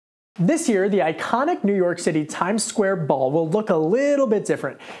This year, the iconic New York City Times Square ball will look a little bit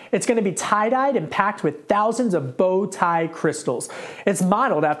different. It's going to be tie-dyed and packed with thousands of bow tie crystals. It's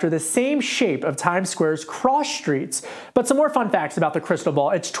modeled after the same shape of Times Square's cross streets. But some more fun facts about the crystal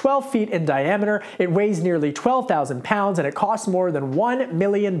ball. It's 12 feet in diameter, it weighs nearly 12,000 pounds, and it costs more than $1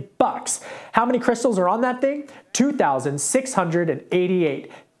 million. How many crystals are on that thing?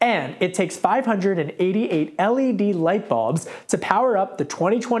 2,688. And it takes 588 LED light bulbs to power up the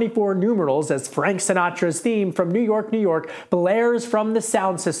 2024 numerals as Frank Sinatra's theme from New York, New York blares from the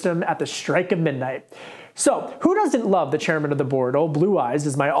sound system at the strike of midnight. So, who doesn't love the chairman of the board? Old Blue Eyes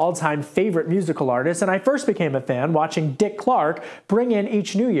is my all-time favorite musical artist, and I first became a fan watching Dick Clark bring in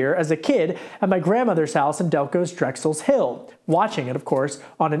each New Year as a kid at my grandmother's house in Delco's Drexel's Hill, watching it, of course,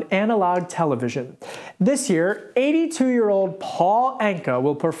 on an analog television. This year, 82-year-old Paul Anka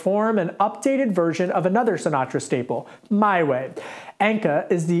will perform an updated version of another Sinatra staple, My Way.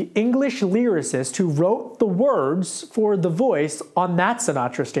 Anka is the English lyricist who wrote the words for the voice on that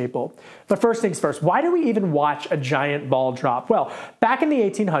Sinatra staple. But first things first, why do we even watch a giant ball drop? Well, back in the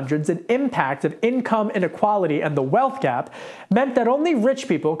 1800s, an impact of income inequality and the wealth gap meant that only rich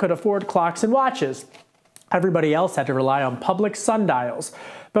people could afford clocks and watches. Everybody else had to rely on public sundials.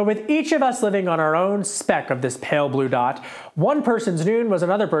 But with each of us living on our own speck of this pale blue dot, one person's noon was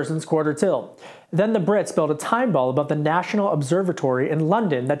another person's quarter till. Then the Brits built a time ball above the National Observatory in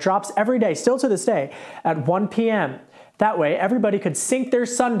London that drops every day, still to this day, at 1 p.m. That way, everybody could sync their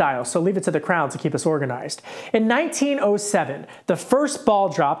sundial, so leave it to the crown to keep us organized. In 1907, the first ball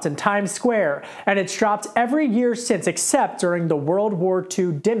dropped in Times Square, and it's dropped every year since except during the World War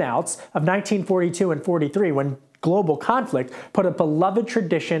II dim-outs of 1942 and 43 when global conflict put a beloved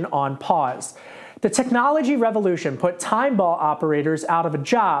tradition on pause. The technology revolution put time ball operators out of a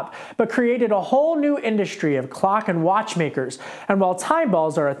job, but created a whole new industry of clock and watchmakers. And while time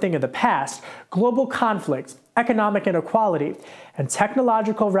balls are a thing of the past, global conflict, economic inequality, and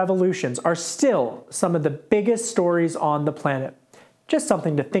technological revolutions are still some of the biggest stories on the planet. Just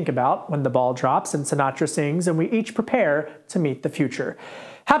something to think about when the ball drops and Sinatra sings and we each prepare to meet the future.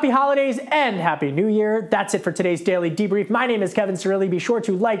 Happy holidays and Happy New Year. That's it for today's Daily Debrief. My name is Kevin Cirilli. Be sure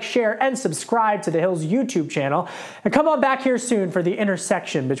to like, share, and subscribe to the Hill's YouTube channel. And come on back here soon for the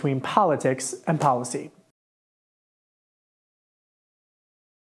intersection between politics and policy.